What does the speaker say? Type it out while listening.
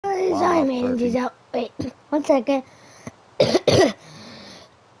Sorry, man, he's out. Wait, 1 second.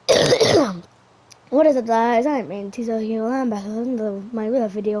 What is up, guys? I'm Mantizo here. I'm back with my real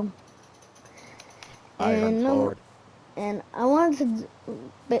video. And I wanted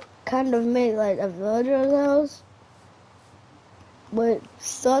to kind of make like a villager's house, but it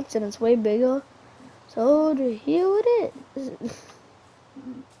sucks and it's way bigger. So here it is.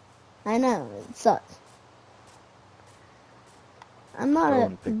 I know, it sucks. I'm not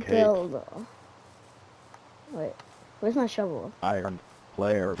a builder. Wait, where's my shovel? Iron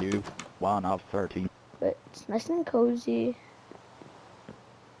player view 1 of 13. But it's nice and cozy.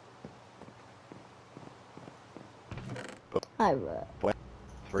 I wrote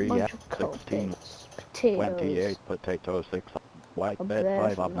 3 bunch F of 16 potatoes, 28 potatoes 6 white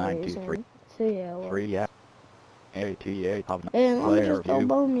bed 5 of 93 3 F 88 of and player view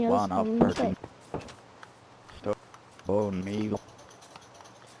bone 1 of 13. Bone meal.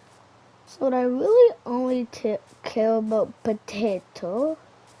 So I really only care about potato.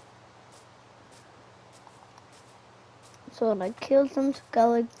 So I killed some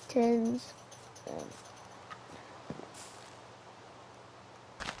skeletons.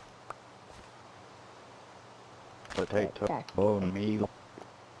 Potato bone meal.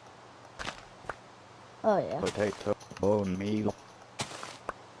 Oh yeah. Potato bone meal.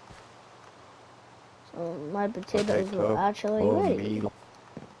 So my potatoes were actually ready. Meal.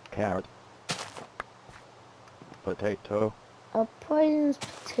 Carrot. Potato. A poisonous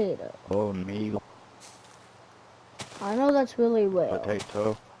potato. Bone meal. I know that's really rare.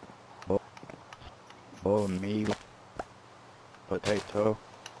 Potato. Bone meal. Potato.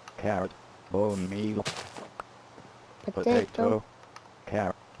 Carrot. Bone meal. Potato.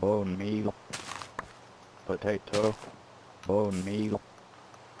 Carrot. Bone meal. Potato. Bone meal.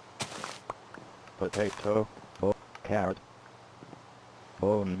 Potato. Carrot.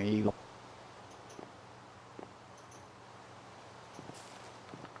 Bone meal.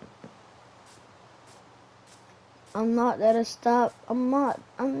 I'm not gonna stop. I'm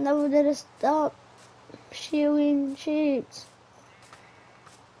never gonna stop shooting sheep.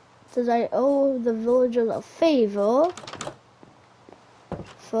 Because I owe the villagers a favor.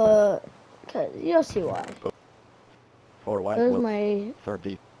 Cause you'll see why. For white Where's will my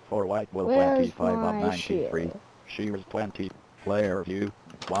 30. For white will where's 25 of my 93. shield? Shears 20. Player view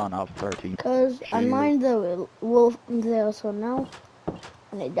 1 of 13. Cause I mined the wolf there, so now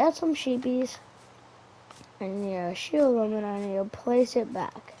I need that some sheepies. I need to shield them and I need to place it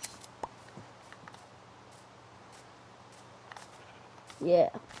back. Yeah.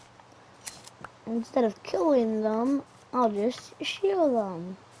 Instead of killing them, I'll just shield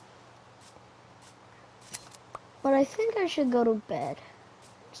them. But I think I should go to bed.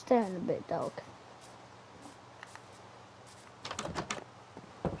 It's starting a bit dark.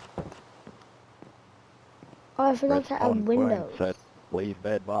 Oh, I forgot to add windows. Set. Leave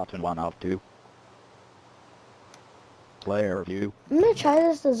bed button 1 of 2. Player view. I'm gonna try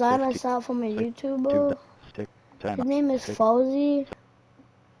this design I saw from a YouTuber. His name is Fawzi.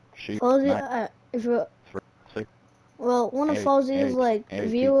 Fawzi, if you well, one of Fawzi's like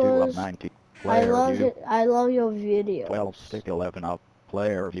viewers. I love your videos. 12 stick 11 of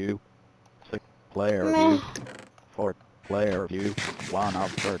player view. 6 player view. 4 player view 1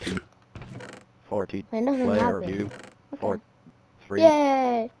 of 13. 40 player view. 4 3.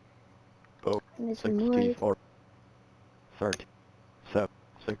 Yay! 64 30 7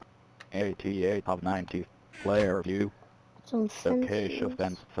 6 88 of 90 player view. Acacia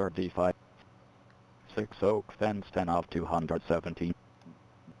fence 35 6 oak fence 10 of 217.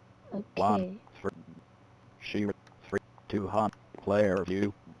 Okay. 1 3 shear 3 200 player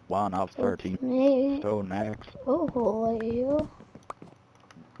view 1 of 13 stone axe. Oh, you.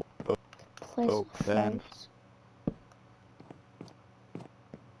 Oak fence.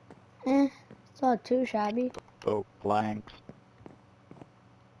 It's not too shabby. Oak planks.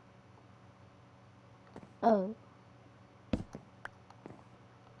 Oh.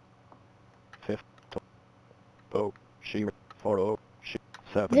 5th oak shear 4 oak shear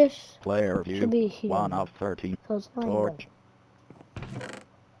 7 This player view 1 of 13 torch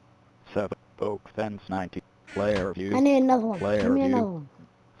 7 oak fence 90 player view. I need another one. Player Give me view. another one.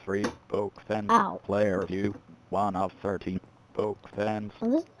 3 oak fence. Ow. Player view 1 of 13 oak fence.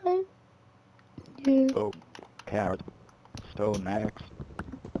 On this side? Yeah. Oak carrot stone axe.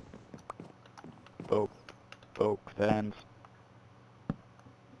 Oak fence.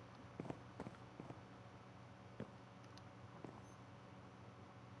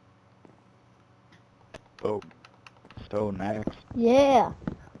 Oak stone axe. Yeah.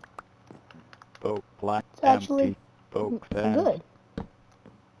 Oak plank It's actually empty. Oak fence. good.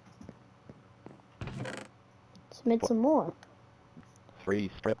 made some more. 3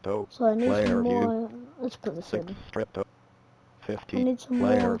 stripto. So I need Player some view. more. Let's put this 6 in. stripto. I 15 need some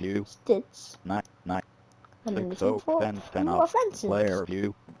player more view. sticks. 9 And I need 6 some oak fence 10 more of fences. player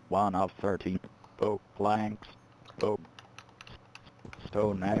view. 1 of 13 oak planks. Oak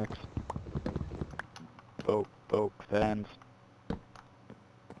stone axe. Oak fence.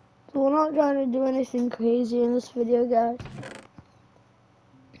 So we're not trying to do anything crazy in this video, guys.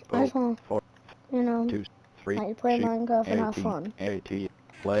 I just want to, you know, 2 3 like play Minecraft and have fun. 18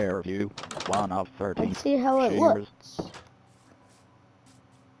 player view. 1 of 13 Let's see how it shears. looks.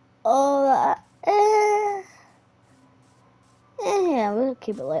 Oh, yeah, we'll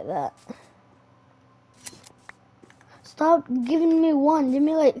keep it like that. Stop giving me 1. Give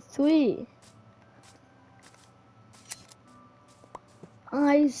me like 3.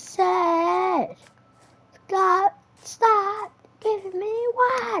 I said, stop giving me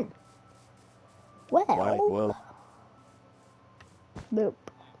 1. Well, White boop,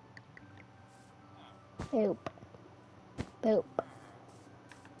 boop, boop,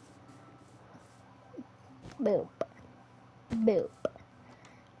 boop, boop,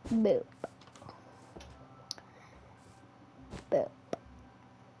 boop, boop,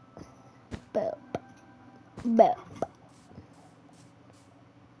 boop, boop.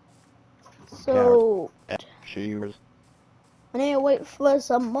 So, shears. I need to wait for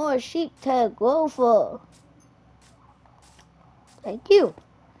some more sheep to grow for. Thank you.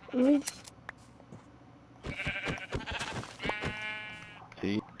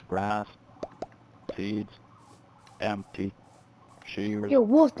 Seed, grass, seeds, empty, shears. You're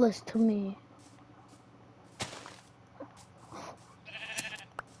worthless to me.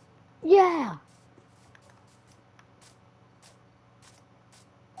 Yeah.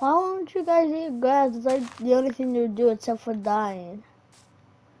 Why won't you guys eat grass? It's like the only thing you do except for dying.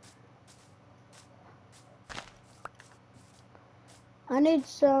 I need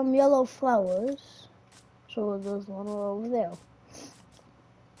some yellow flowers. So there's one over there.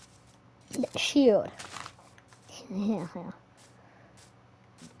 Shield. Yeah.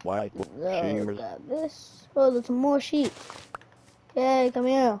 White So, shears. got this. Oh, there's some more sheep. Okay, come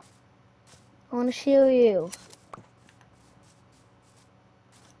here. I want to shield you.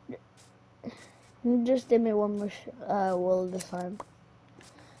 You just give me one more wool this time.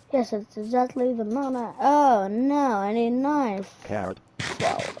 Yes, it's exactly the amount I... Oh, no, I need 9 Carrot.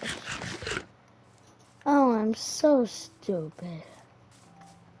 flowers. Oh, I'm so stupid.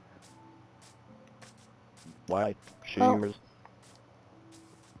 White shears.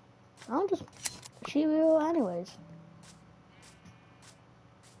 I'll just shield you anyways.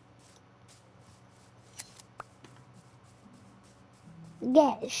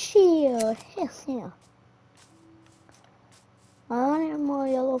 Get shield. Yes, yeah. I need more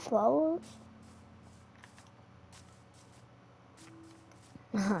yellow flowers.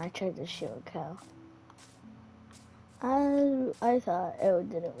 I tried to shield cow. I thought it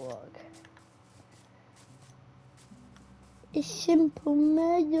didn't work. It's simple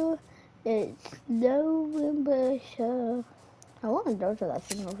matter. It's no pressure. I want to go to that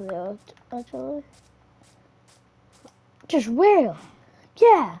thing over there, actually. Just real.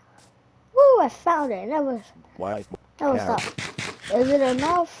 Yeah. Woo, I found it. That was tough. Is it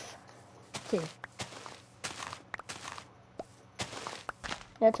enough? Let's see.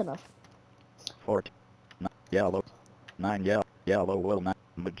 That's enough. 14. Yellow. 9 yellow will 9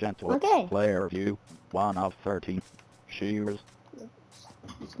 magenta. Okay. Player view. 1 of 13 shears.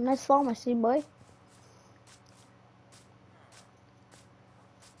 It's a nice pharmacy, boy.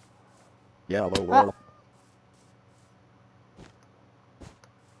 Yellow will.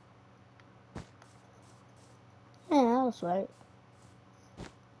 Yeah, that's right.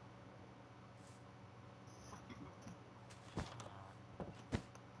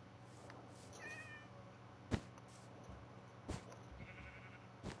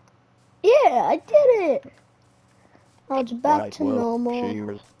 Yeah, I did it. Now it's back to normal.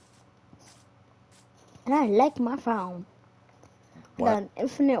 Shears. And I like my farm. I got an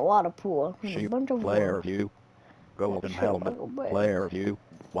infinite water pool and a bunch of player water. view. Golden helmet. Player view.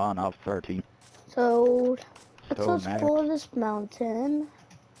 1 of 13. So let's explore this mountain.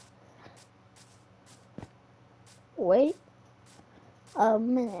 Wait a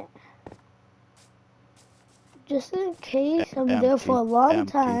minute. Just in case I'm there for a long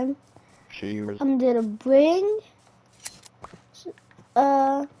time, I'm gonna bring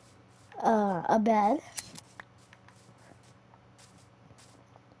a bed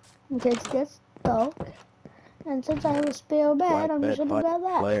in case it gets dark. And since I have a spare bed, I'm just gonna grab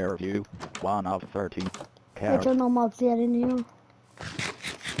that. Player view, 1 of 13. I turn them up yet in here.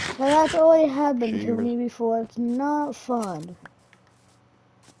 That's already happened to me before. It's not fun.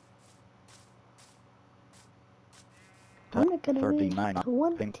 I'm not gonna 39 read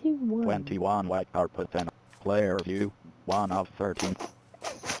 21. 21 white carpet and player view 1 of 13.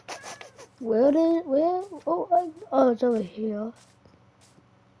 Where? Oh, it's over here.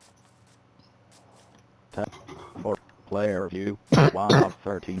 4 player view 1 of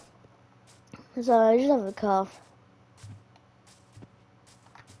 13. Sorry, I just have a cough.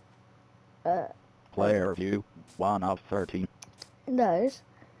 Player view 1 of 13. Guys,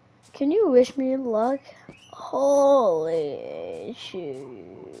 can you wish me luck? Holy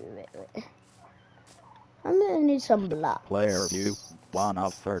shoot. I'm gonna need some blocks. Player view 1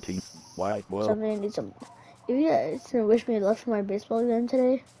 of 13. White So wolf. I'm gonna need some. If you guys can wish me luck for my baseball game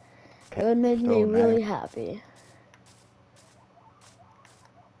today, it would make me really happy.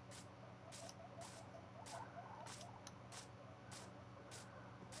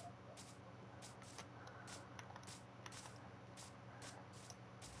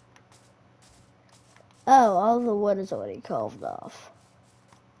 Oh, all the wood is already carved off.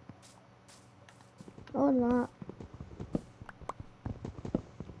 Oh, not.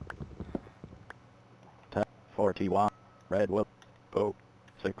 41. Red wolf. Oh,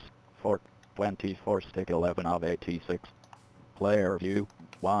 6. 4. 24 stick 11 of 86. Player view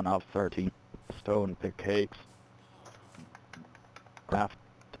 1 of 13. Stone pick cakes. Craft.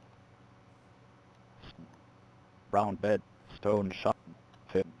 Brown bed. Stone shop.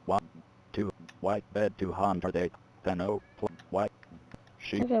 Fit 1. 2. White bed 208. 10 oak. White.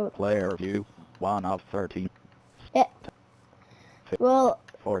 Sheep. Okay. Player view 1 of 13. Yeah. Well,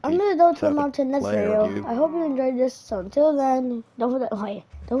 40, I'm gonna go to the 7, mountain next video. I hope you enjoyed this. So until then, don't forget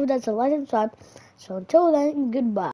to like and subscribe. So until then, goodbye.